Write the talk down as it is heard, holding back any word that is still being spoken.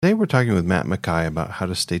Today we're talking with Matt McKay about how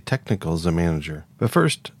to stay technical as a manager. But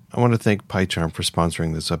first, I want to thank PyCharm for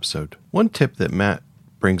sponsoring this episode. One tip that Matt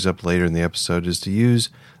brings up later in the episode is to use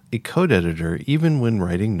a code editor even when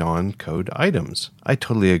writing non-code items. I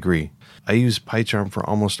totally agree. I use PyCharm for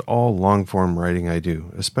almost all long-form writing I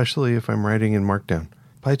do, especially if I'm writing in Markdown.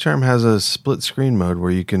 PyCharm has a split screen mode where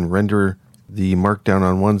you can render the Markdown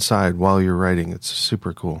on one side while you're writing. It's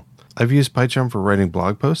super cool. I've used PyCharm for writing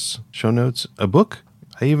blog posts, show notes, a book.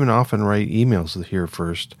 I even often write emails here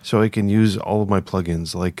first, so I can use all of my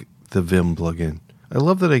plugins like the Vim plugin. I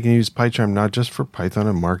love that I can use PyCharm not just for Python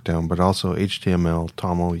and Markdown, but also HTML,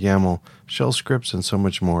 TOML, YAML, shell scripts, and so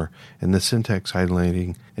much more, and the syntax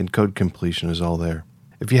highlighting and code completion is all there.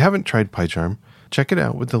 If you haven't tried PyCharm, check it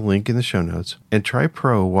out with the link in the show notes, and try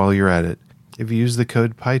Pro while you're at it. If you use the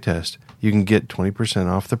code PyTest, you can get 20%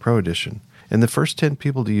 off the Pro edition, and the first 10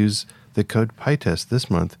 people to use the code PyTest this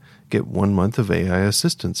month get 1 month of AI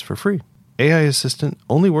Assistance for free. AI Assistant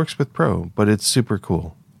only works with Pro, but it's super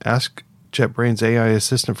cool. Ask JetBrains AI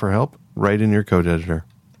Assistant for help right in your code editor.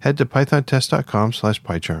 Head to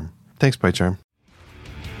pythontest.com/PyCharm. Thanks, PyCharm.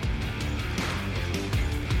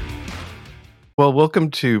 Well, welcome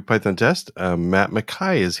to Python Test. Matt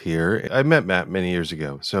McKay is here. I met Matt many years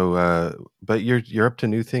ago, but you're up to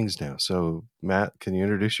new things now. So, Matt, can you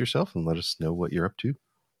introduce yourself and let us know what you're up to?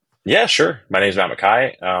 Yeah, sure. My name is Matt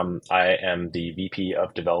McKay. I am the VP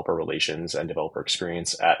of Developer Relations and Developer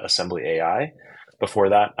Experience at Assembly AI. Before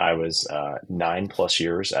that, I was 9+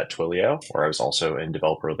 years at Twilio, where I was also in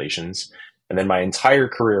developer relations. And then my entire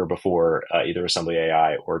career before either Assembly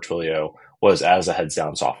AI or Twilio was as a heads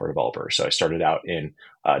down software developer. So I started out in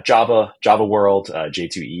Java world,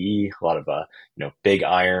 J2EE, a lot of big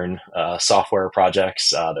iron software projects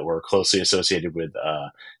that were closely associated with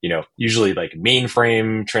usually like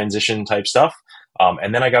mainframe transition type stuff.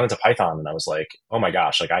 And then I got into Python and I was like, oh my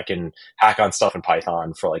gosh, like I can hack on stuff in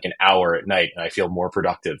Python for like an hour at night and I feel more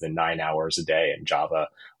productive than 9 hours a day in Java.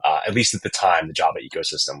 At least at the time, the Java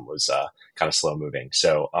ecosystem was kind of slow moving.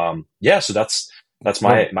 So so that's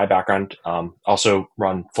my background. Also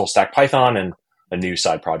run full stack Python and a new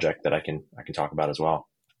side project that I can talk about as well.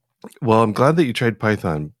 Well, I'm glad that you tried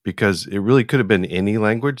Python because it really could have been any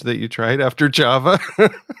language that you tried after Java.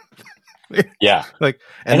 Yeah.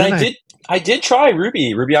 I did try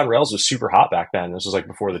Ruby. Ruby on Rails was super hot back then. This was like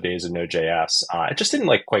before the days of Node.js. It just didn't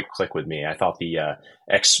like quite click with me. I thought the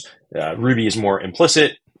Ruby is more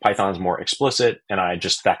implicit, Python is more explicit, and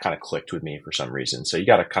that kind of clicked with me for some reason. So you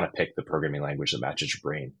got to kind of pick the programming language that matches your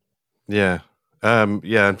brain. Yeah.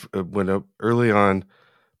 When early on,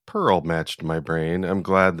 Perl matched my brain. I'm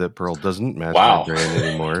glad that Perl doesn't match my brain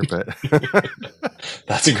anymore. But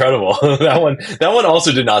that's incredible. That one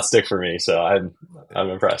also did not stick for me. So I'm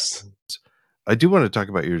impressed. I do want to talk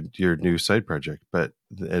about your new side project,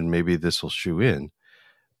 and maybe this will shoe in.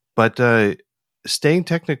 But staying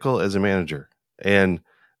technical as a manager, and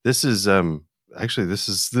this is this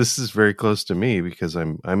is very close to me because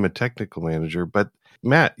I'm a technical manager. But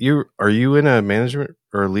Matt, are you in a management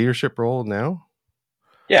or a leadership role now?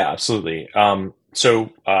 Yeah, absolutely.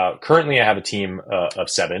 So currently I have a team of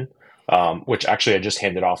 7, which actually I just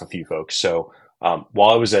handed off a few folks. So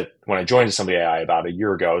when I joined Assembly AI about a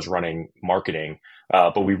year ago, I was running marketing,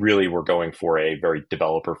 but we really were going for a very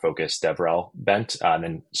developer focused DevRel bent, and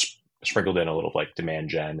then sprinkled in a little like demand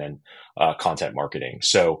gen and content marketing.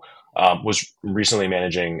 So was recently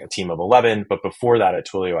managing a team of 11, but before that at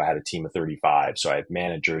Twilio, I had a team of 35. So I had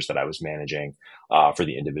managers that I was managing for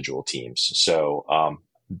the individual teams. So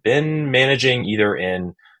been managing either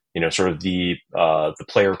in, sort of the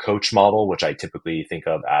player coach model, which I typically think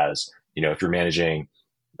of as, if you're managing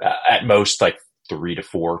at most like 3 to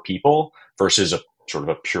 4 people versus a sort of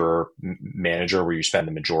a pure manager where you spend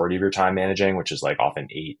the majority of your time managing, which is like often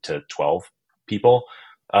 8 to 12 people.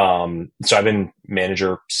 So I've been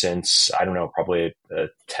manager since, I don't know, probably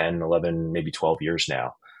 10, 11, maybe 12 years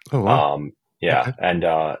now. Oh, wow. Yeah.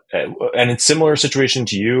 Okay. And it's similar situation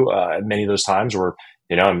to you at many of those times where,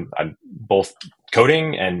 I'm both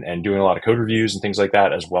coding and doing a lot of code reviews and things like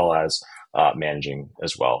that, as well as managing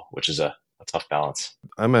as well, which is a tough balance.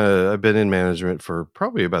 I've been in management for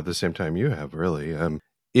probably about the same time you have, really.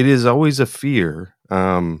 It is always a fear.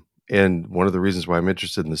 And one of the reasons why I'm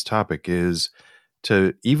interested in this topic is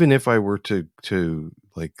even if I were to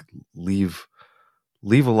like leave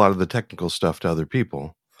a lot of the technical stuff to other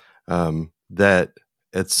people, that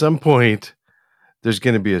at some point there's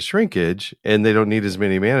going to be a shrinkage and they don't need as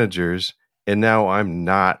many managers. And now I'm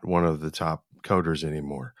not one of the top coders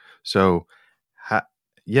anymore. So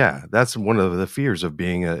that's one of the fears of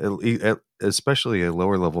being especially a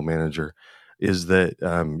lower level manager, is that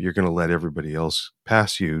you're going to let everybody else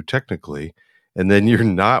pass you technically, and then you're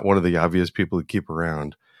not one of the obvious people to keep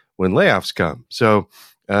around when layoffs come. So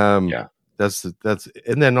that's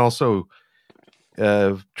and then also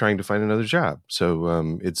trying to find another job.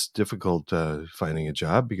 So it's difficult finding a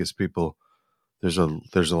job because there's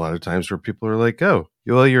a lot of times where people are like, oh,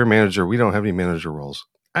 well, you're a manager. We don't have any manager roles.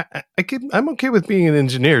 I'm okay with being an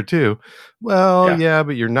engineer too. Well, yeah,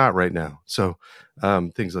 but you're not right now. So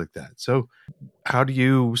things like that. So how do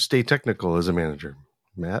you stay technical as a manager,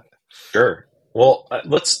 Matt? Sure. Well,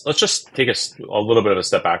 let's just take a little bit of a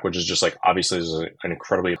step back, which is just like, obviously this is an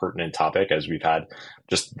incredibly pertinent topic, as we've had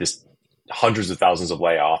just this hundreds of thousands of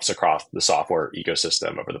layoffs across the software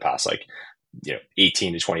ecosystem over the past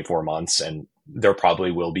 18 to 24 months, and there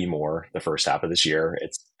probably will be more the first half of this year.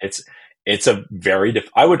 It's a very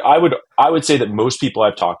I would say that most people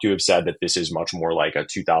I've talked to have said that this is much more like a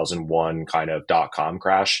 2001 kind of .com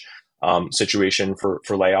crash situation for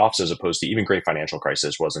layoffs, as opposed to even great financial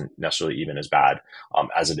crisis wasn't necessarily even as bad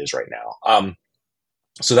as it is right now.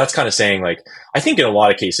 So that's kind of saying, like, I think in a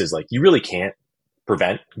lot of cases, like, you really can't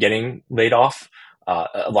prevent getting laid off.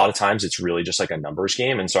 A lot of times it's really just like a numbers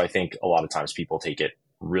game. And so I think a lot of times people take it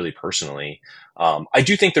really personally. I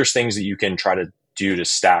do think there's things that you can try to do to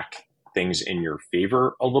stack things in your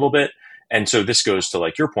favor a little bit. And so this goes to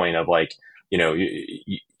like your point of like,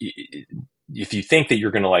 if you think that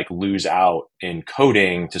you're going to like lose out in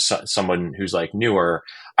coding to someone who's like newer,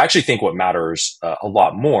 I actually think what matters a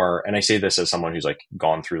lot more, and I say this as someone who's like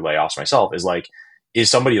gone through layoffs myself, is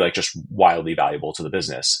somebody like just wildly valuable to the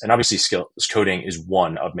business. And obviously coding is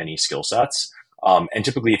one of many skill sets. And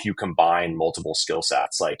typically if you combine multiple skill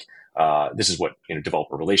sets, like this is what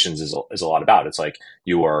developer relations is a lot about. It's like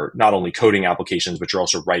you are not only coding applications, but you're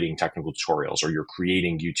also writing technical tutorials, or you're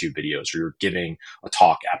creating YouTube videos, or you're giving a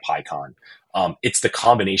talk at PyCon. It's the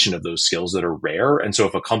combination of those skills that are rare. And so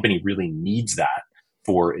if a company really needs that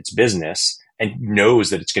for its business and knows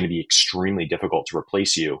that it's going to be extremely difficult to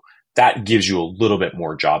replace you, that gives you a little bit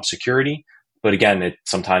more job security. But again,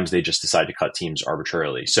 sometimes they just decide to cut teams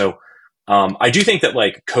arbitrarily. So I do think that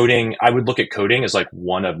like coding, I would look at coding as like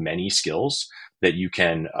one of many skills that you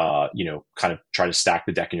can, kind of try to stack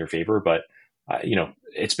the deck in your favor. But,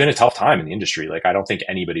 it's been a tough time in the industry. Like, I don't think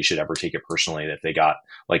anybody should ever take it personally that they got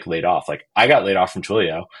like laid off. Like, I got laid off from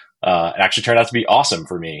Twilio. It actually turned out to be awesome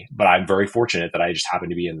for me, but I'm very fortunate that I just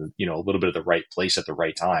happened to be in, a little bit of the right place at the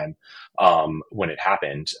right time when it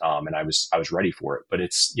happened. And I was ready for it, but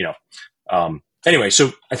it's, anyway,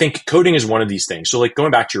 so I think coding is one of these things. So like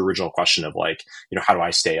going back to your original question of like, how do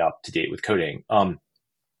I stay up to date with coding?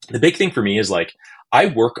 The big thing for me is like, I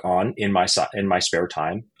work on in my spare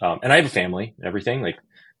time, and I have a family and everything. Like,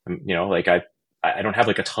 I don't have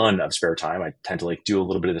like a ton of spare time. I tend to like do a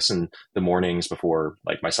little bit of this in the mornings before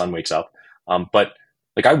like my son wakes up. But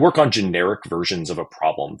like I work on generic versions of a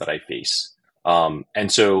problem that I face. And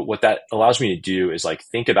so what that allows me to do is like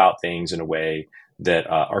think about things in a way that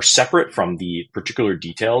are separate from the particular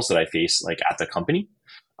details that I face like at the company.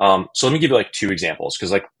 So let me give you like two examples,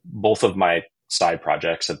 because like both of my side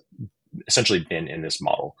projects have essentially been in this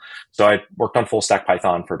model. So I worked on full stack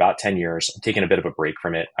Python for about 10 years. I'm taking a bit of a break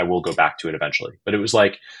from it. I will go back to it eventually, but it was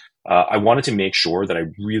like, I wanted to make sure that I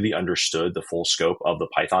really understood the full scope of the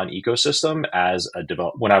Python ecosystem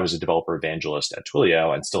when I was a developer evangelist at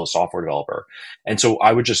Twilio and still a software developer. And so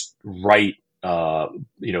I would just write,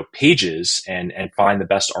 pages and find the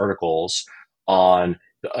best articles on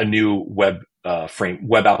a new web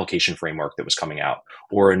application framework that was coming out,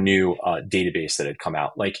 or a new database that had come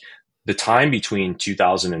out. Like the time between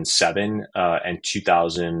 2007 and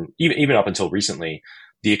 2000, even up until recently,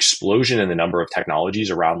 the explosion in the number of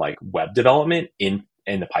technologies around like web development in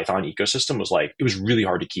the Python ecosystem was like, it was really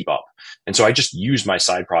hard to keep up. And so I just used my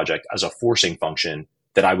side project as a forcing function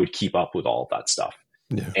that I would keep up with all of that stuff.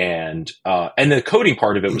 Yeah. And the coding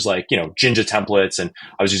part of it was like, Jinja templates, and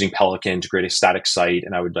I was using Pelican to create a static site.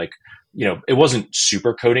 And I would like, it wasn't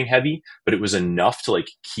super coding heavy, but it was enough to like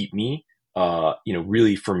keep me,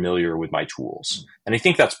 really familiar with my tools. And I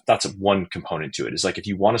think that's one component to it, is like, if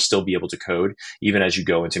you want to still be able to code, even as you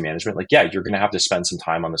go into management, like, yeah, you're going to have to spend some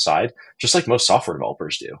time on the side, just like most software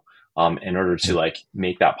developers do, in order to like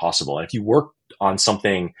make that possible. And if you work on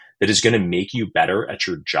something that is going to make you better at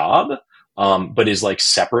your job, but is like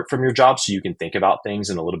separate from your job, so you can think about things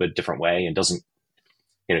in a little bit different way, and doesn't,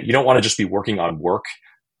 you don't want to just be working on work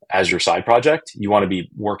as your side project. You want to be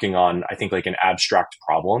working on, I think, like an abstract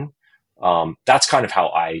problem. That's kind of how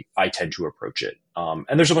I tend to approach it. And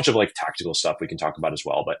there's a bunch of like tactical stuff we can talk about as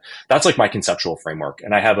well, but that's like my conceptual framework.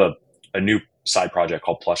 And I have a new side project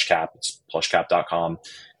called PlushCap. It's plushcap.com.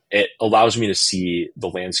 it allows me to see the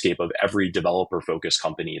landscape of every developer focused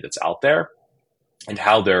company that's out there and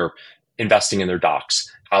how they're investing in their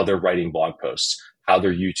docs, how they're writing blog posts, how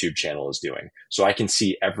their YouTube channel is doing. So I can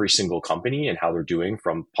see every single company and how they're doing,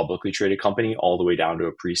 from publicly traded company all the way down to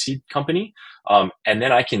a pre-seed company. And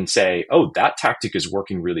then I can say, oh, that tactic is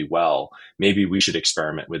working really well. Maybe we should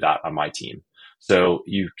experiment with that on my team. So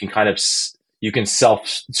you can you can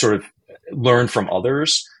self sort of learn from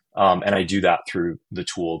others. And I do that through the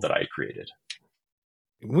tool that I created.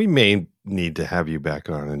 We may need to have you back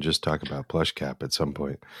on and just talk about PlushCap at some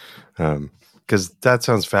point, because that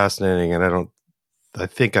sounds fascinating, and I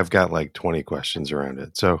think I've got like 20 questions around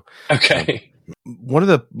it. So, okay. One of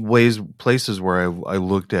the places where I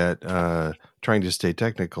looked at trying to stay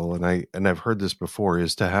technical, and I've heard this before,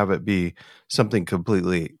 is to have it be something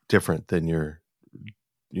completely different than your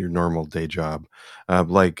normal day job,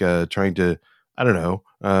 like trying to, I don't know,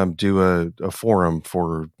 do a forum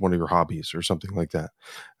for one of your hobbies or something like that.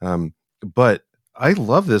 But I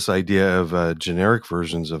love this idea of generic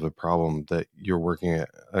versions of a problem that you're working at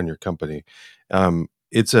on your company.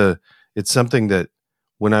 It's something that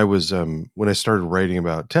when I started writing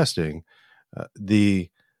about testing,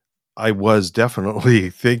 I was definitely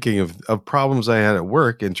thinking of problems I had at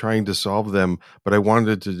work and trying to solve them, but I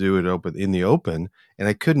wanted to do it in the open, and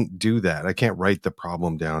I couldn't do that. I can't write the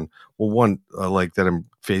problem down. Well, one, like that I'm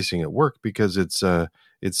facing at work, because it's the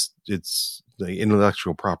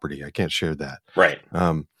intellectual property. I can't share that. Right.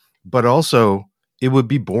 But also it would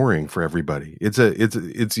be boring for everybody.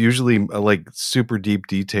 It's usually like super deep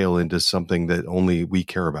detail into something that only we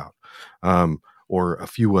care about. Or a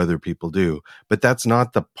few other people do, but that's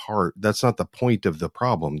not the point of the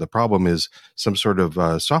problem. The problem is some sort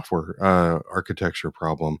of software architecture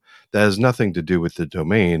problem that has nothing to do with the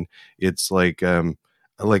domain. It's like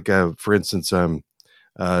for instance,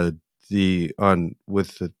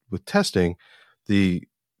 with testing, the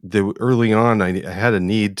early on, I had a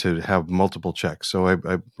need to have multiple checks, so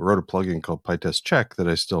I wrote a plugin called PyTest Check that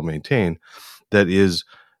I still maintain. That is.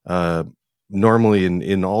 Normally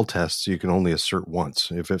in all tests, you can only assert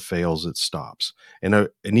once. If it fails, it stops. And I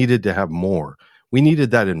needed to have more. We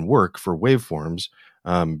needed that in work for waveforms,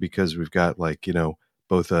 because we've got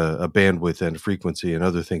both a bandwidth and frequency and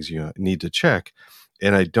other things you need to check.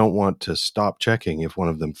 And I don't want to stop checking if one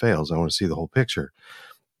of them fails. I want to see the whole picture.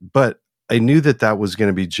 But I knew that was going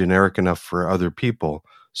to be generic enough for other people.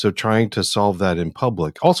 So trying to solve that in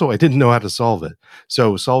public. Also, I didn't know how to solve it.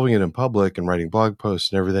 So solving it in public and writing blog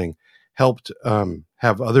posts and everything helped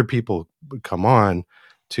have other people come on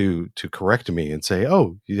to correct me and say,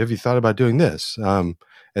 oh, have you thought about doing this? And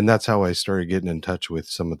that's how I started getting in touch with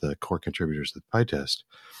some of the core contributors at PyTest,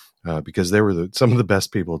 because they were some of the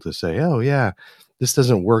best people to say, oh, yeah, this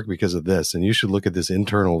doesn't work because of this, and you should look at this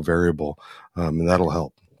internal variable, and that'll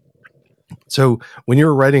help. So when you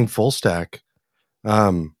were writing full stack,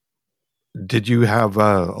 did you have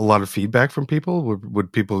a lot of feedback from people?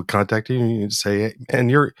 Would people contact you and say, "And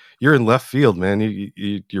you're in left field, man.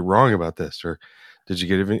 You're wrong about this," or did you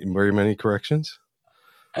get very many corrections?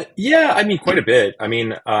 Yeah, I mean, quite a bit. I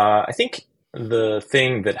mean, I think the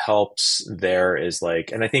thing that helps there is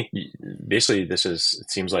and I think basically it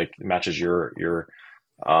seems like it matches your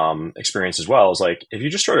experience as well, is if you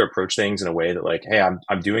just try to approach things in a way that hey,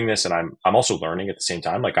 I'm doing this and I'm also learning at the same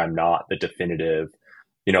time. I'm not the definitive.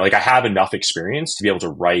 I have enough experience to be able to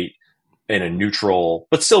write in a neutral,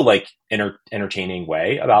 but still entertaining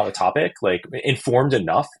way about a topic, informed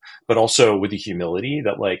enough, but also with the humility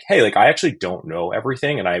that hey, I actually don't know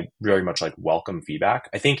everything. And I very much welcome feedback.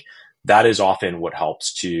 I think that is often what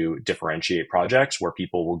helps to differentiate projects, where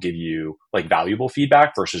people will give you valuable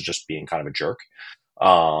feedback versus just being kind of a jerk.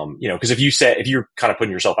 Because if you're kind of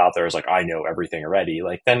putting yourself out there as I know everything already,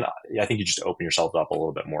 then I think you just open yourself up a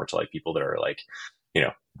little bit more to people that are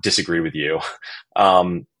disagree with you.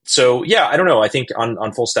 So yeah, I don't know. I think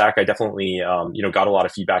on full stack, I definitely, got a lot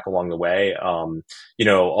of feedback along the way. A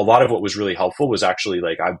lot of what was really helpful was actually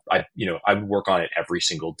I would work on it every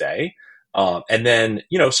single day. And then,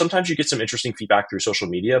 sometimes you get some interesting feedback through social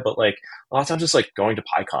media, but a lot of times it's going to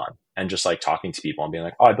PyCon and just talking to people and being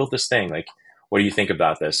oh, I built this thing. What do you think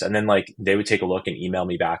about this? And then they would take a look and email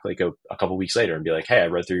me back a couple weeks later and be hey, I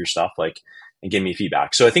read through your stuff, and give me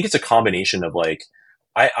feedback. So I think it's a combination of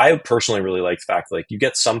I personally really like the fact that you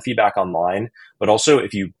get some feedback online, but also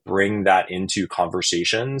if you bring that into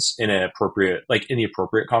conversations in the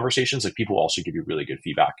appropriate conversations, people also give you really good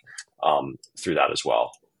feedback through that as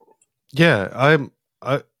well. Yeah,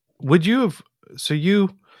 would you have? So you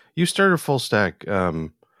started full stack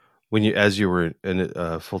when you were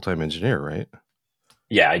a full-time engineer, right?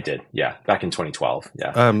 Yeah, I did. Yeah, back in 2012. Yeah.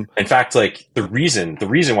 Um, In fact, like the reason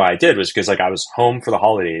why I did was because like I was home for the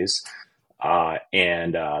holidays,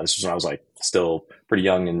 and this was when I was like still pretty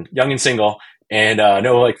young and single, and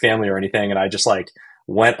no like family or anything, and I just like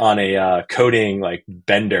went on a coding like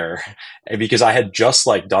bender, and because I had just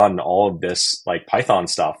like done all of this like Python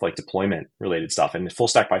stuff, like deployment related stuff, and full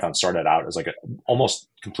stack Python started out as like almost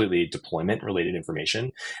completely deployment related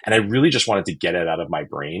information, and I really just wanted to get it out of my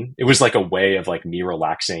brain. It was like a way of like me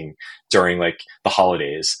relaxing during like the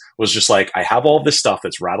holidays. Was just like I have all this stuff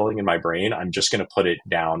that's rattling in my brain. I'm just going to put it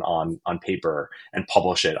down on paper and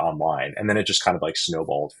publish it online, and then it just kind of like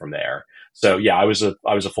snowballed from there. So yeah, I was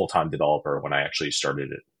a full-time developer when I actually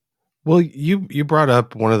started it. well, you brought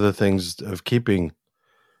up one of the things of keeping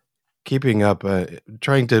up,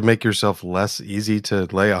 trying to make yourself less easy to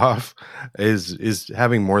lay off is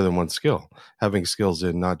having more than one skill, having skills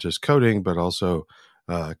in not just coding but also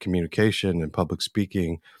communication and public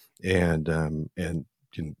speaking and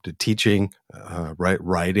you know, the teaching,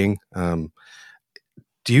 writing.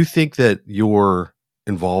 Do you think that your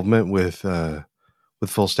involvement with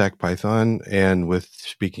full stack Python and with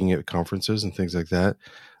speaking at conferences and things like that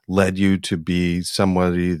led you to be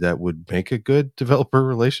somebody that would make a good developer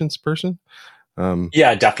relations person?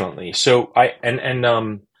 Yeah, definitely. So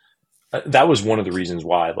that was one of the reasons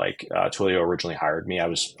why like Twilio originally hired me. I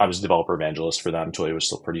was a developer evangelist for them. Twilio was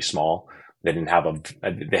still pretty small. They didn't have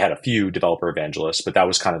they had a few developer evangelists, but that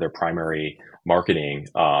was kind of their primary marketing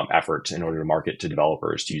effort in order to market to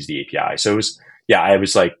developers to use the API. So it was, yeah, I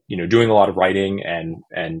was like, doing a lot of writing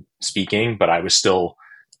and speaking, but I was still,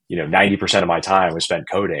 90% of my time was spent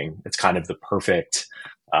coding. It's kind of the perfect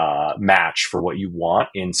match for what you want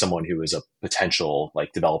in someone who is a potential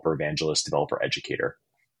like developer evangelist, developer educator.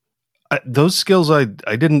 Those skills I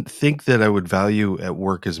didn't think that I would value at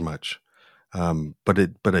work as much,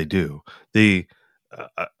 but I do.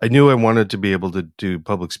 I knew I wanted to be able to do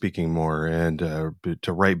public speaking more and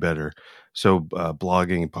to write better. So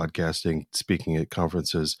blogging, podcasting, speaking at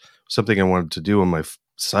conferences, something I wanted to do on my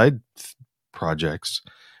side projects,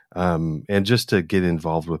 and just to get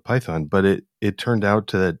involved with Python. But it turned out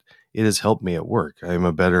that it has helped me at work. I'm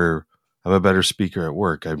a better speaker at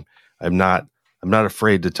work. I'm not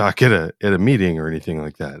afraid to talk at a meeting or anything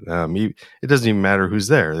like that. It doesn't even matter who's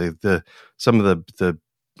there. Some of the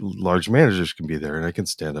large managers can be there, and I can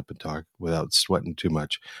stand up and talk without sweating too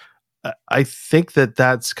much. I think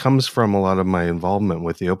that comes from a lot of my involvement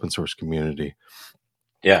with the open source community.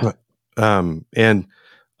 Yeah. And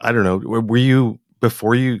I don't know, were you,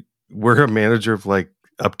 before you were a manager of like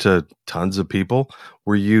up to tons of people,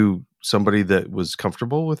 were you somebody that was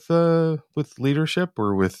comfortable with leadership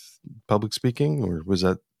or with public speaking, or was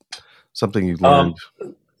that something you learned?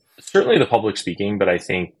 Certainly the public speaking, but I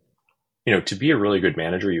think, to be a really good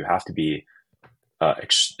manager, you have to be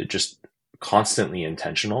just constantly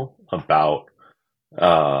intentional about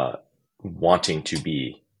wanting to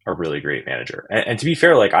be a really great manager. And to be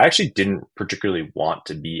fair, like I actually didn't particularly want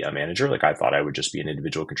to be a manager. Like I thought I would just be an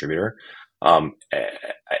individual contributor. I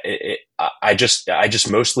just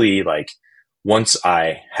mostly like once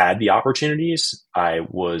I had the opportunities, I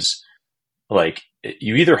was like,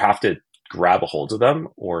 you either have to grab a hold of them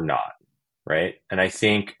or not. Right. And I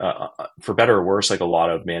think, for better or worse, like a lot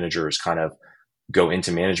of managers kind of go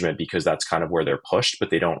into management because that's kind of where they're pushed, but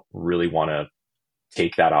they don't really want to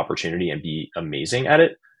take that opportunity and be amazing at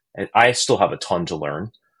it. And I still have a ton to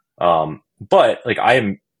learn. But like I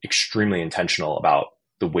am extremely intentional about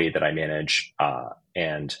the way that I manage.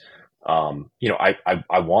 And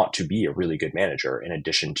I want to be a really good manager in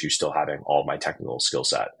addition to still having all of my technical skill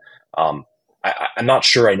set. I'm not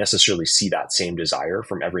sure I necessarily see that same desire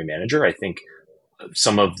from every manager. I think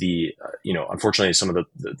some of the, unfortunately, some of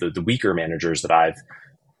the weaker managers that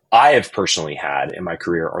I have personally had in my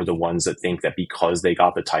career are the ones that think that because they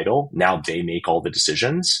got the title, now they make all the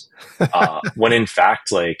decisions. When in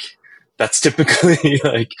fact, like that's typically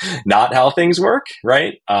like not how things work,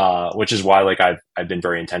 right? Which is why like I've been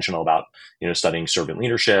very intentional about studying servant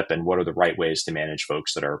leadership and what are the right ways to manage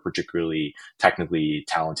folks that are particularly technically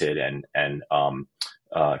talented and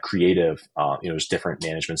creative. There's different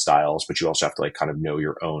management styles, but you also have to like kind of know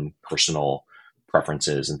your own personal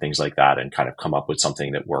preferences and things like that, and kind of come up with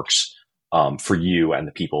something that works for you and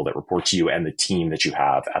the people that report to you and the team that you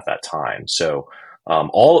have at that time. So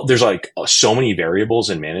there's like so many variables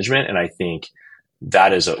in management, and I think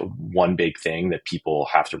that is one big thing that people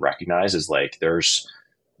have to recognize is like there's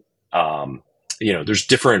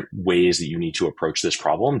different ways that you need to approach this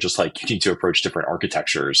problem, just like you need to approach different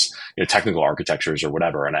architectures, technical architectures or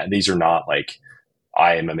whatever. And these are not like,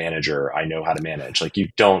 I am a manager, I know how to manage. Like you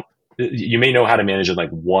may know how to manage in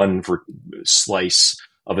like one slice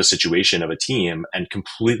of a situation of a team and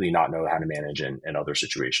completely not know how to manage in other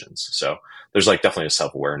situations. So there's like definitely a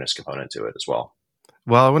self-awareness component to it as well.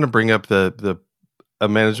 Well, I want to bring up a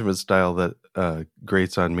management style that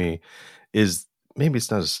grates on me is, maybe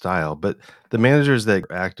it's not a style, but the managers that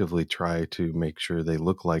actively try to make sure they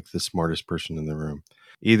look like the smartest person in the room,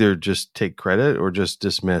 either just take credit or just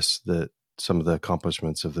dismiss some of the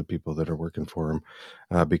accomplishments of the people that are working for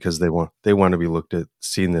them because they want to be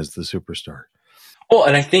seen as the superstar. Well,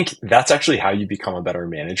 and I think that's actually how you become a better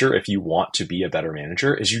manager. If you want to be a better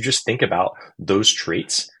manager, is you just think about those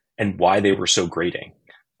traits and why they were so grating,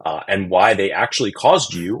 and why they actually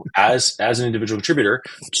caused you as an individual contributor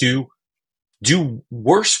to do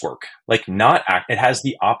worse work, like not act. It has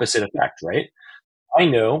the opposite effect, right? I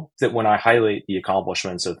know that when I highlight the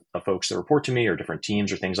accomplishments of folks that report to me or different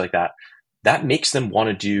teams or things like that, that makes them want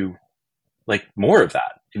to do like more of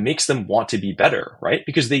that. It makes them want to be better, right?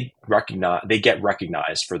 Because they get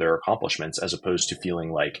recognized for their accomplishments as opposed to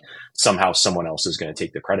feeling like somehow someone else is going to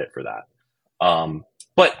take the credit for that.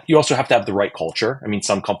 But you also have to have the right culture. I mean,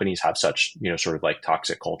 some companies have such, sort of like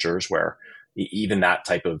toxic cultures where even that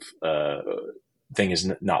type of thing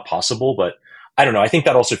is not possible. But I don't know. I think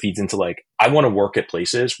that also feeds into like, I want to work at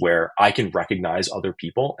places where I can recognize other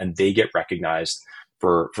people and they get recognized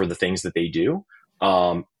for the things that they do.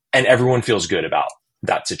 And everyone feels good about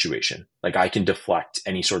that situation. Like I can deflect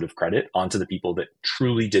any sort of credit onto the people that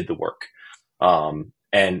truly did the work.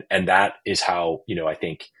 And that is how, I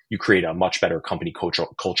think you create a much better company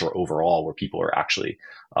culture overall where people are actually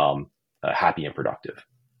happy and productive.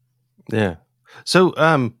 Yeah. So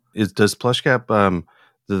does PlushCap,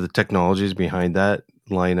 the technologies behind that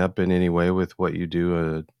line up in any way with what you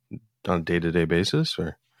do on a day-to-day basis,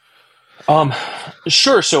 or?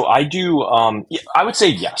 Sure. So I do, I would say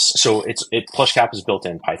yes. So PlushCap is built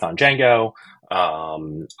in Python Django.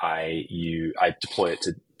 I deploy it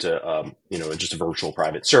to just a virtual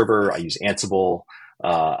private server. I use Ansible,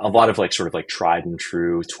 a lot of like sort of like tried and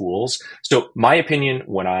true tools. So my opinion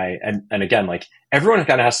and again, like everyone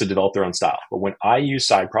kind of has to develop their own style, but when I use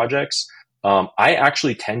side projects, I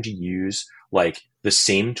actually tend to use like the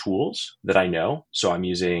same tools that I know. So I'm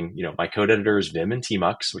using, my code editors, Vim and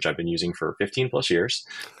Tmux, which I've been using for 15 plus years.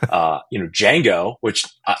 Django, which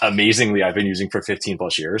amazingly I've been using for 15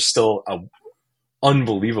 plus years, still a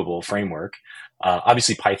unbelievable framework.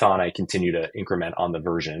 Obviously Python, I continue to increment on the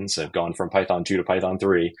versions. I've gone from Python 2 to Python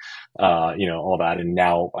 3, all that. And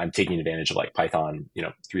now I'm taking advantage of like Python,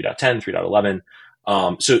 3.10, 3.11.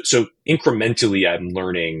 So incrementally I'm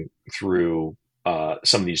learning through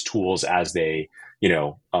some of these tools as they,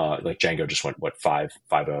 like Django just went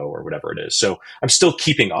 5.5.0 or whatever it is. So I'm still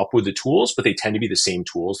keeping up with the tools, but they tend to be the same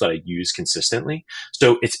tools that I use consistently.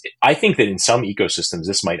 So I think that in some ecosystems,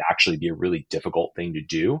 this might actually be a really difficult thing to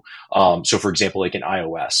do. So for example, like in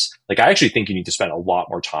iOS, like I actually think you need to spend a lot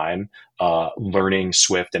more time learning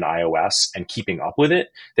Swift and iOS and keeping up with it.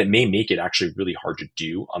 That may make it actually really hard to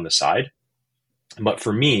do on the side. But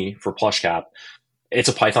for me, for PlushCap, it's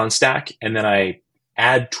a Python stack. And then I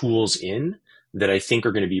add tools in that I think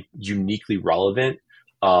are going to be uniquely relevant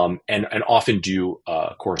and often do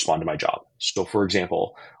correspond to my job. So for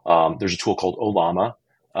example, there's a tool called Ollama.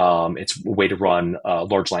 It's a way to run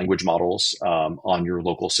large language models on your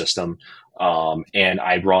local system. And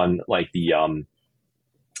I run like the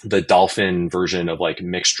Dolphin version of like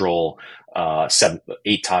Mixtral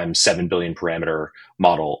 8 times 7 billion parameter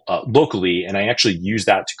model locally. And I actually use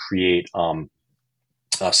that to create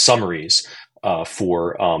summaries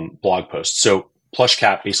for blog posts. So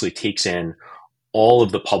PlushCap basically takes in all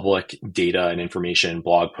of the public data and information,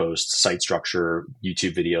 blog posts, site structure,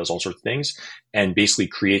 YouTube videos, all sorts of things, and basically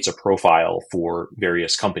creates a profile for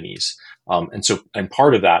various companies. And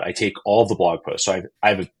part of that, I take all of the blog posts. So I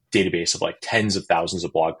have a database of like tens of thousands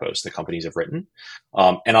of blog posts that companies have written,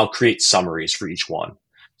 and I'll create summaries for each one.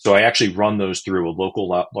 So I actually run those through a local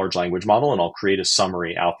large language model, and I'll create a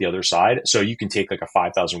summary out the other side. So you can take like a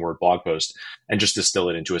 5,000 word blog post and just distill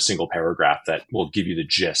it into a single paragraph that will give you the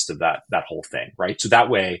gist of that whole thing, right? So that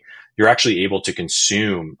way you're actually able to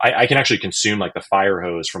consume, I can actually consume like the fire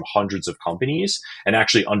hose from hundreds of companies and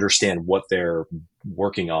actually understand what they're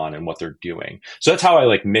working on and what they're doing. So that's how I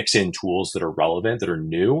like mix in tools that are relevant, that are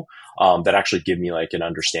new, that actually give me like an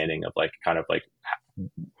understanding of like kind of like,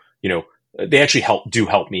 they actually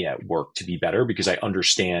help me at work to be better because I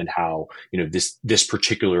understand how, this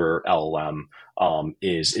particular LLM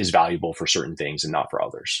is valuable for certain things and not for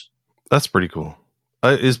others. That's pretty cool.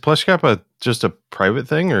 Is PlushCap just a private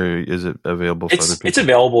thing, or is it available for other people? It's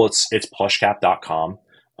available. It's plushcap.com.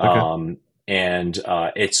 Okay.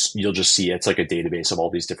 You'll just see it's like a database of all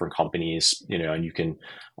these different companies, and you can,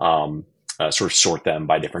 sort of sort them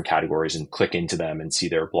by different categories and click into them and see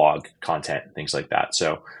their blog content and things like that.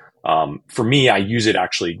 So for me, I use it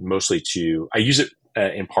actually mostly I use it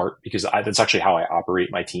in part because that's actually how I operate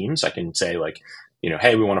my teams. I can say like,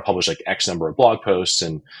 hey, we want to publish like X number of blog posts,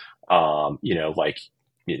 and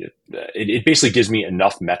it basically gives me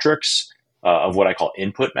enough metrics of what I call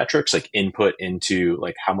input metrics, like input into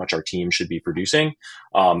like how much our team should be producing,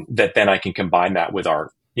 that then I can combine that with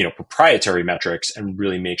our proprietary metrics and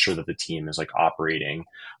really make sure that the team is like operating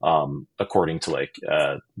according to like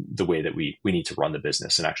the way that we need to run the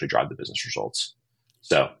business and actually drive the business results.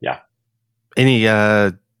 So yeah. Any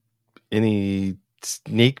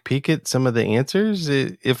sneak peek at some of the answers?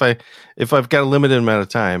 If I've got a limited amount of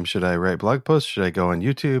time, should I write blog posts? Should I go on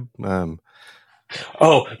YouTube?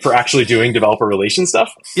 For actually doing developer relation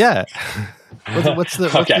stuff? Yeah. What's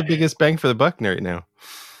the biggest bang for the buck right now?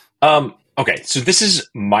 Okay, so this is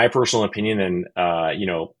my personal opinion, and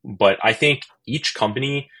but I think each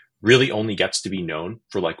company really only gets to be known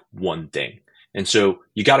for like one thing, and so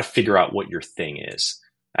you got to figure out what your thing is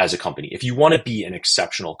as a company if you want to be an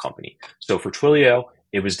exceptional company. So for Twilio,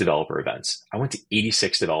 it was developer events. I went to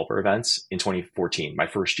 86 developer events in 2014, my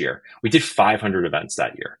first year. We did 500 events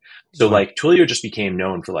that year. So like Twilio just became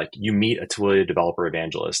known for like, you meet a Twilio developer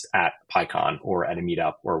evangelist at PyCon or at a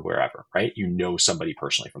meetup or wherever, right? You know somebody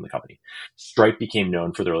personally from the company. Stripe became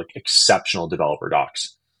known for their like exceptional developer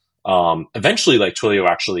docs. Eventually like Twilio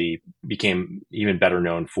actually became even better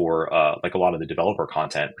known for like a lot of the developer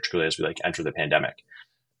content, particularly as we like enter the pandemic.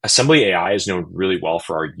 Assembly AI is known really well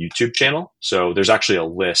for our YouTube channel. So there's actually a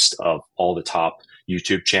list of all the top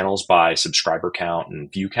YouTube channels by subscriber count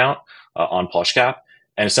and view count on PlushCap.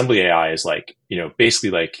 And Assembly AI is like, basically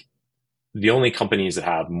like the only companies that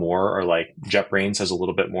have more are like JetBrains has a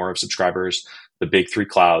little bit more of subscribers, the big three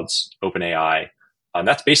clouds, OpenAI. And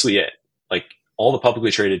that's basically it. Like all the publicly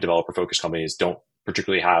traded developer focused companies don't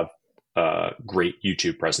particularly have great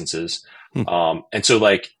YouTube presences. And so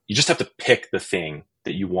like, you just have to pick the thing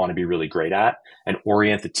that you want to be really great at and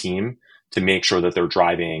orient the team to make sure that they're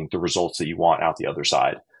driving the results that you want out the other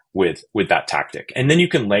side with that tactic. And then you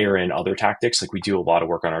can layer in other tactics. Like we do a lot of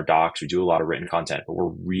work on our docs. We do a lot of written content, but we're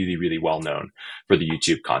really, really well known for the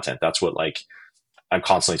YouTube content. That's what like I'm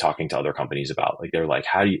constantly talking to other companies about. Like they're like,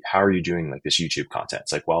 how are you doing like this YouTube content?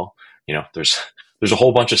 It's like, well, there's a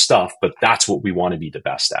whole bunch of stuff, but that's what we want to be the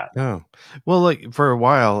best at. Oh, well, like for a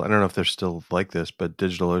while, I don't know if they're still like this, but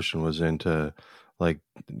DigitalOcean was into like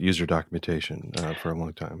user documentation for a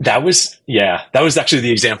long time. That was actually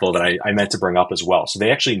the example that I meant to bring up as well. So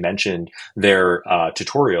they actually mentioned their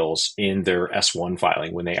tutorials in their S1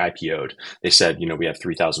 filing when they IPO'd. They said, we have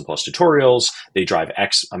 3,000 plus tutorials. They drive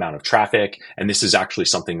X amount of traffic. And this is actually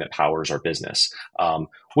something that powers our business,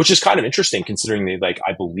 which is kind of interesting considering they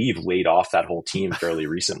I believe laid off that whole team fairly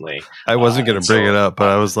recently. I wasn't going to bring it up, but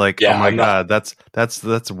I was like, oh my God,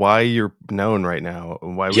 that's why you're known right now.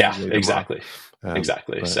 Why would you exactly.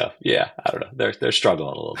 Exactly. But, so yeah, I don't know. They're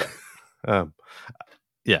struggling a little bit.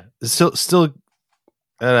 Yeah, still.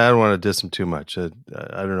 And I don't want to diss them too much. I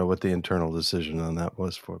don't know what the internal decision on that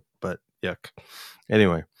was for, but yuck.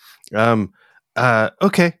 Anyway,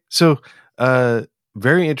 okay. So,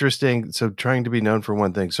 very interesting. So, trying to be known for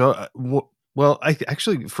one thing. So, well, I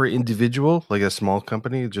actually for individual, like a small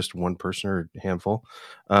company, just one person or handful.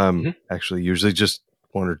 Actually, usually just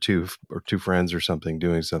one or two friends or something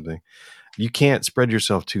doing something. You can't spread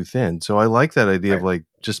yourself too thin. So I like that idea of like,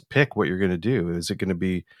 just pick what you're going to do. Is it going to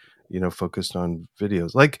be, focused on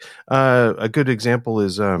videos? Like a good example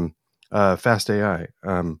is Fast AI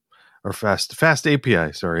or Fast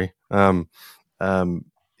API. Sorry.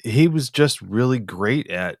 He was just really great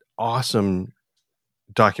at awesome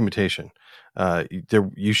documentation.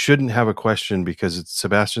 You shouldn't have a question because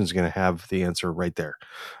Sebastian's going to have the answer right there.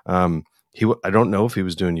 I don't know if he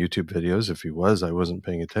was doing YouTube videos. If he was, I wasn't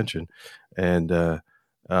paying attention. And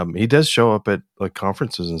he does show up at like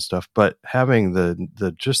conferences and stuff, but having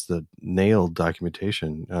the nailed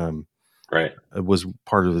documentation right was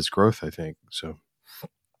part of his growth, I think. So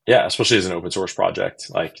yeah, especially as an open source project,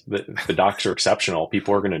 like the docs are exceptional.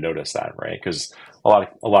 People are going to notice that, right? Because a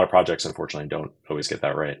lot of projects unfortunately don't always get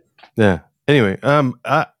that right. Yeah. Anyway,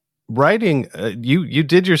 writing, you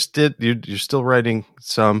did your stint. You're still writing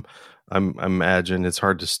some. I imagine it's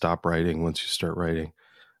hard to stop writing once you start writing.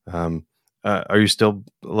 Are you still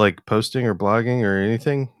like posting or blogging or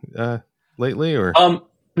anything lately? Or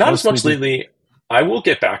not as much lately. I will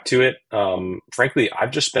get back to it. Frankly,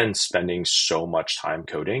 I've just been spending so much time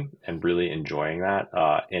coding and really enjoying that,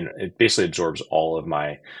 and it basically absorbs all of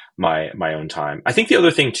my own time. I think the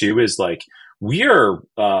other thing too is like we are,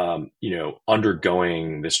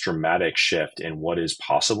 undergoing this dramatic shift in what is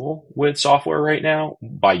possible with software right now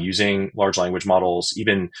by using large language models,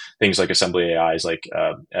 even things like assembly AIs, like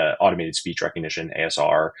automated speech recognition,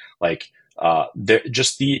 ASR, like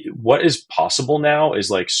just the what is possible now is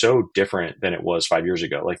like so different than it was 5 years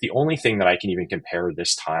ago. Like the only thing that I can even compare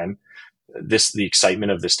the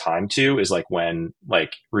excitement of this time to is like when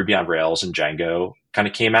like Ruby on Rails and Django kind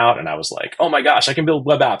of came out, and I was like, oh my gosh, I can build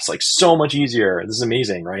web apps like so much easier. This is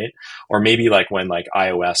amazing, right? Or maybe like when like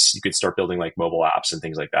iOS, you could start building like mobile apps and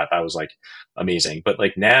things like that. That was like amazing. But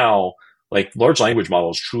like now, like large language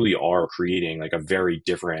models truly are creating like a very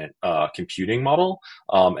different computing model.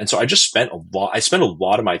 And so I spent a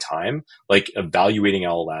lot of my time like evaluating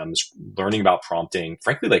LLMs, learning about prompting,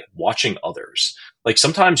 frankly, like watching others. Like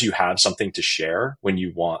sometimes you have something to share when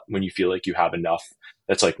you feel like you have enough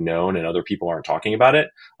that's like known and other people aren't talking about it.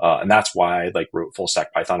 And that's why I like wrote full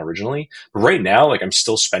stack Python originally. But right now, like I'm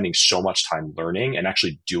still spending so much time learning and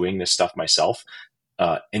actually doing this stuff myself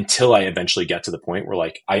until I eventually get to the point where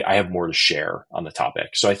like I have more to share on the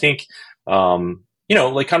topic. So I think,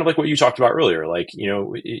 like kind of like what you talked about earlier, like,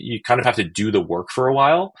 you kind of have to do the work for a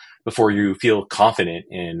while before you feel confident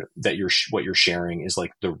in that what you're sharing is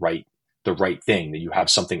like the right thing, that you have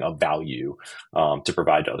something of value to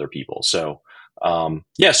provide to other people. So,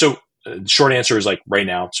 the short answer is like right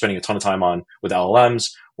now, spending a ton of time with LLMs,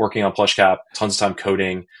 working on PlushCap, tons of time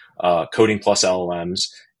coding plus LLMs.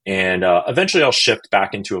 And eventually I'll shift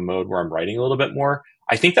back into a mode where I'm writing a little bit more.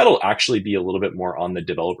 I think that'll actually be a little bit more on the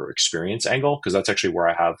developer experience angle, because that's actually where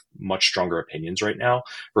I have much stronger opinions right now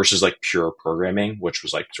versus like pure programming, which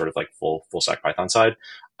was like sort of like full stack Python side.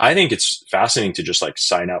 I think it's fascinating to just like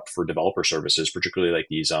sign up for developer services, particularly like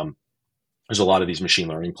these, there's a lot of these machine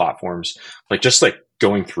learning platforms, like just like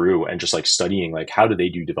going through and just like studying, like how do they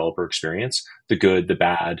do developer experience, the good, the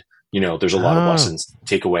bad, there's a lot of lessons to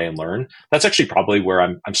take away and learn. That's actually probably where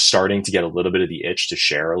I'm starting to get a little bit of the itch to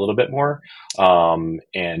share a little bit more.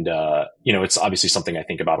 It's obviously something I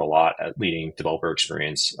think about a lot at leading developer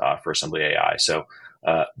experience for Assembly AI. So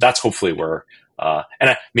that's hopefully where,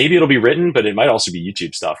 maybe it'll be written, but it might also be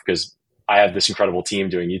YouTube stuff, because I have this incredible team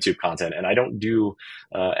doing YouTube content and I don't do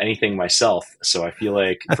anything myself. So I feel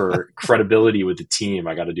like for credibility with the team,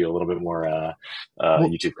 I got to do a little bit more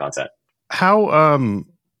YouTube content. How,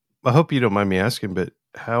 I hope you don't mind me asking, but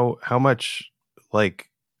how much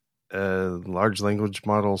like large language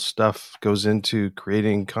model stuff goes into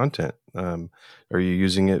creating content? Are you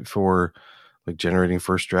using it for like generating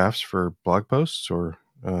first drafts for blog posts or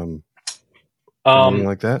anything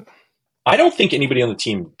like that? I don't think anybody on the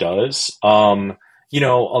team does. A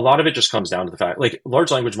lot of it just comes down to the fact like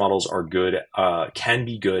large language models are good, can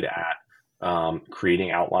be good at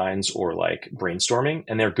creating outlines or like brainstorming,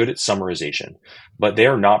 and they're good at summarization, but they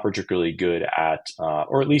are not particularly good at,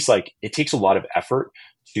 or at least like it takes a lot of effort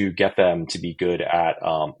to get them to be good at,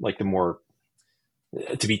 to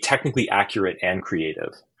be technically accurate and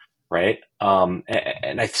creative. Right.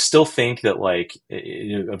 And I still think that like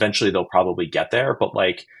eventually they'll probably get there, but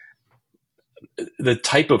like the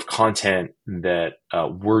type of content that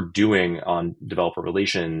we're doing on developer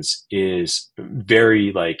relations is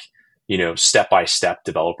very like, step-by-step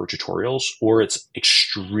developer tutorials, or it's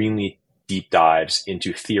extremely deep dives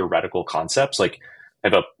into theoretical concepts. Like I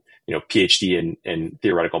have a PhD in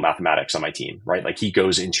theoretical mathematics on my team, right? Like he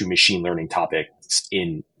goes into machine learning topics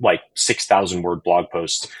in like 6,000 word blog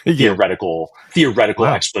posts, theoretical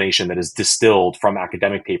wow. Explanation that is distilled from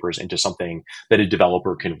academic papers into something that a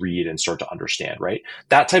developer can read and start to understand, right?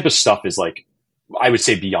 That type of stuff is like, I would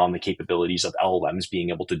say beyond the capabilities of LLMs being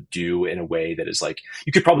able to do in a way that is like,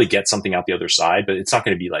 you could probably get something out the other side, but it's not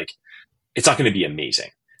going to be amazing.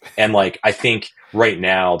 And like, I think right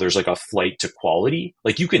now there's like a flight to quality.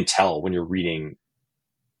 Like you can tell when you're reading,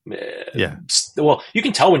 well, you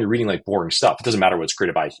can tell when you're reading like boring stuff. It doesn't matter what's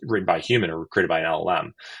written by a human or created by an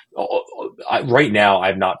LLM. Right now,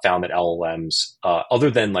 I've not found that LLMs,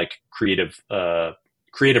 other than like creative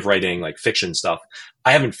writing, like fiction stuff,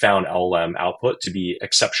 I haven't found LLM output to be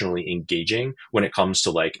exceptionally engaging when it comes to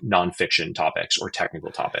like nonfiction topics or technical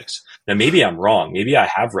topics. Now, maybe I'm wrong. Maybe I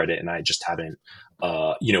have read it and I just haven't,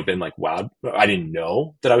 been like wowed. I didn't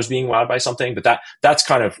know that I was being wowed by something, but that's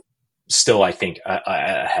kind of still, I think,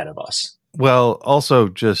 ahead of us. Well, also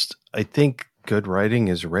just, I think good writing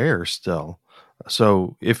is rare still.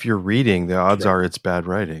 So if you're reading, the odds are it's bad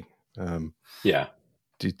writing. Decent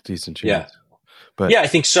chance. Yeah. But yeah, I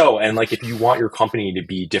think so. And like, if you want your company to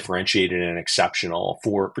be differentiated and exceptional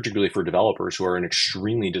particularly for developers who are an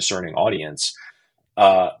extremely discerning audience,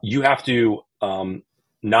 you have to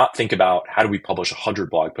not think about how do we publish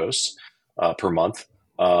 100 blog posts per month.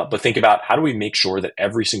 but think about how do we make sure that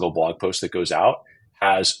every single blog post that goes out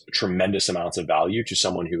has tremendous amounts of value to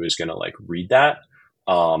someone who is going to like read that.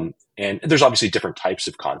 And there's obviously different types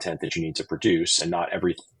of content that you need to produce, and not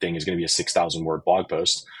everything is going to be a 6,000 word blog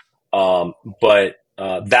post. But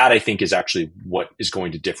that I think is actually what is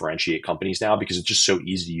going to differentiate companies now, because it's just so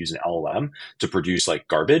easy to use an LLM to produce like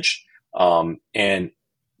garbage. And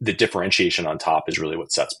the differentiation on top is really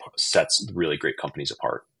what sets really great companies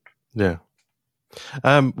apart. Yeah.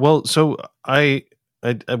 Well, so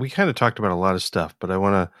we kind of talked about a lot of stuff, but I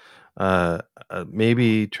want to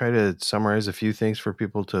maybe try to summarize a few things for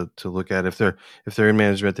people to look at if they're in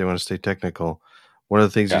management, they want to stay technical. One of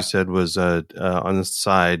the things you said was on the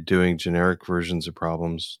side doing generic versions of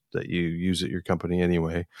problems that you use at your company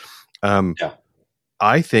anyway.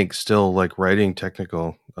 I think still like writing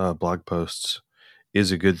technical blog posts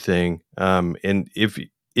is a good thing. And if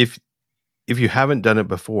you haven't done it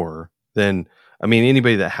before, then I mean,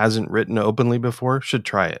 anybody that hasn't written openly before should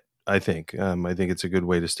try it. I think it's a good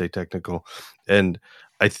way to stay technical. And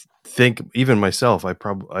I think even myself,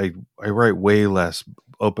 I write way less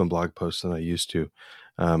open blog posts than I used to.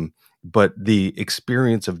 But the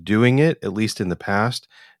experience of doing it, at least in the past,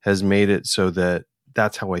 has made it so that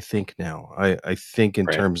that's how I think now. I think in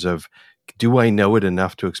terms of, do I know it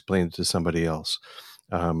enough to explain it to somebody else,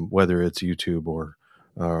 whether it's YouTube or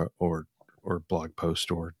blog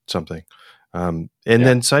post or something.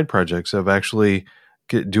 Then side projects of actually,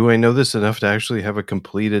 do I know this enough to actually have a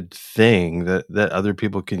completed thing that other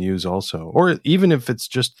people can use also? Or even if it's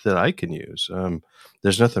just that I can use,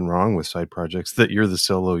 there's nothing wrong with side projects that you're the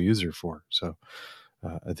solo user for. So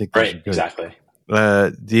I think those are good. Exactly.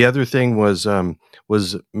 The other thing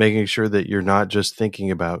was making sure that you're not just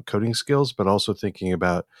thinking about coding skills, but also thinking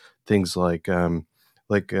about things like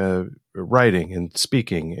writing and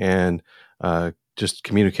speaking and just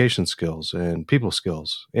communication skills and people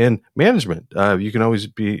skills and management. You can always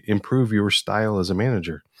improve your style as a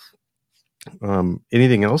manager.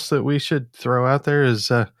 Anything else that we should throw out there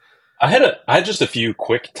is I had just a few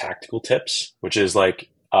quick tactical tips, which is like,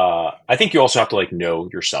 I think you also have to like know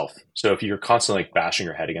yourself. So if you're constantly like bashing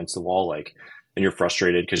your head against the wall, like, and you're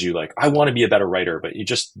frustrated because you like, I want to be a better writer, but you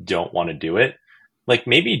just don't want to do it. Like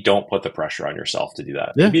maybe don't put the pressure on yourself to do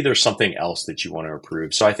that. Yeah. Maybe there's something else that you want to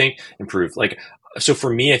improve. So I think so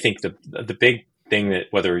for me, I think the big thing that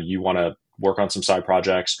whether you want to work on some side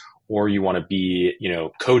projects or you want to be,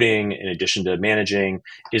 coding in addition to managing,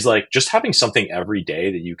 is like just having something every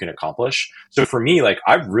day that you can accomplish. So for me, like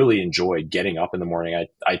I really enjoy getting up in the morning.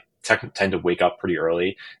 I tend to wake up pretty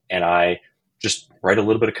early and I just write a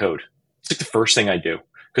little bit of code. It's like the first thing I do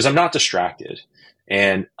because I'm not distracted.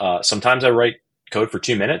 And sometimes I write code for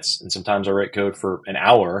 2 minutes and sometimes I write code for an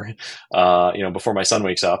hour, before my son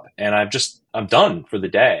wakes up, and I'm done for the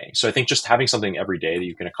day. So I think just having something every day that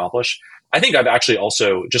you can accomplish. I think I've actually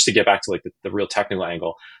also, just to get back to like the real technical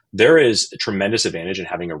angle, there is a tremendous advantage in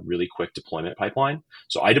having a really quick deployment pipeline.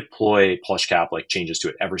 So I deploy PlushCap like changes to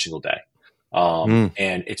it every single day.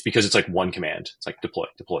 And it's because it's like one command. It's like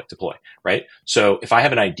deploy, right? So if I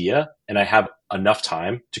have an idea and I have enough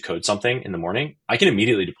time to code something in the morning, I can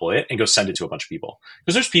immediately deploy it and go send it to a bunch of people.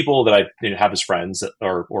 Because there's people that I have as friends that,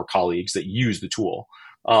 or colleagues that use the tool.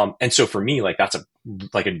 And so for me, like that's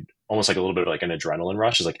almost like a little bit of like an adrenaline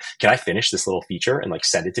rush. Is like, can I finish this little feature and like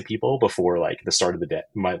send it to people before like the start of the day,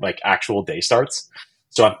 my like actual day starts?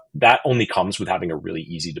 So that only comes with having a really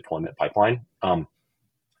easy deployment pipeline.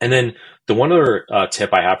 And then the one other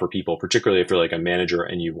tip I have for people, particularly if you're like a manager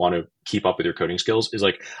and you want to keep up with your coding skills, is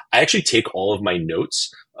like I actually take all of my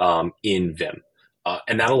notes in Vim.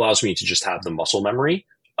 And that allows me to just have the muscle memory.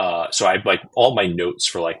 So I like all my notes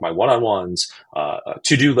for like my one-on-ones,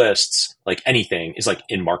 to-do lists, like anything is like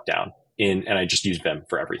in Markdown and I just use Vim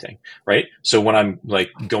for everything. Right. So when I'm like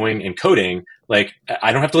going and coding, like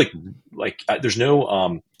I don't have to there's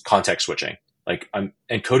no context switching.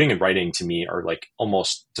 And coding and writing to me are like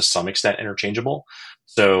almost to some extent interchangeable.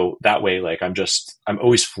 So that way, like I'm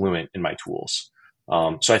always fluent in my tools.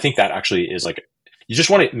 So I think that actually is like, you just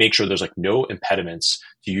want to make sure there's like no impediments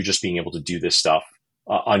to you just being able to do this stuff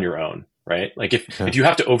on your own, right? Like if you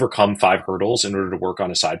have to overcome 5 hurdles in order to work on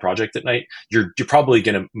a side project at night, you're probably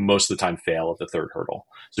going to most of the time fail at the 3rd hurdle.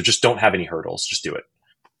 So just don't have any hurdles, just do it.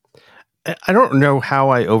 I don't know how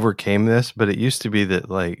I overcame this, but it used to be that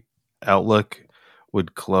like Outlook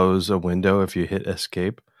would close a window if you hit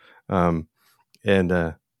escape. I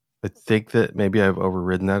think that maybe I've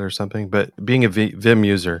overridden that or something, but being a Vim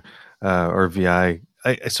user or VI,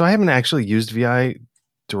 I haven't actually used VI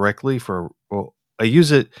directly I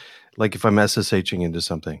use it like if I'm SSHing into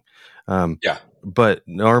something. but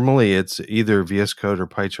normally it's either VS Code or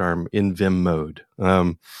PyCharm in Vim mode.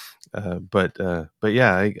 But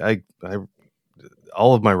yeah, I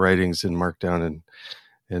all of my writings in Markdown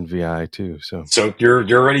and VI too. So you're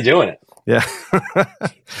already doing it. Yeah.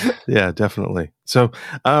 Yeah, definitely. So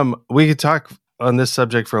we could talk on this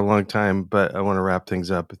subject for a long time, but I want to wrap things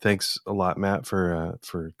up. Thanks a lot, Matt, for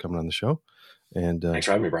coming on the show. And thanks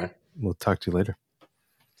for having me, Brian. We'll talk to you later.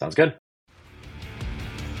 Sounds good.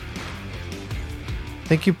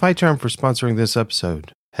 Thank you, PyCharm, for sponsoring this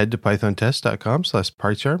episode. Head to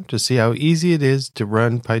pythontest.com/PyCharm to see how easy it is to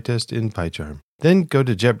run PyTest in PyCharm. Then go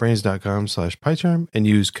to jetbrains.com/PyCharm and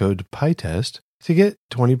use code PyTest to get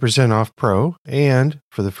 20% off Pro, and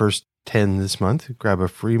for the first 10 this month, grab a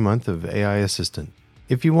free month of AI Assistant.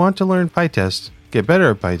 If you want to learn PyTest, get better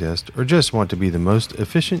at PyTest, or just want to be the most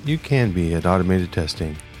efficient you can be at automated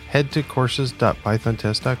testing, head to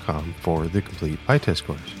courses.pythontest.com for the complete PyTest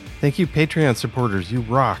course. Thank you, Patreon supporters. You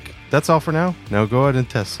rock. That's all for now. Now go out and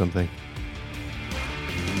test something.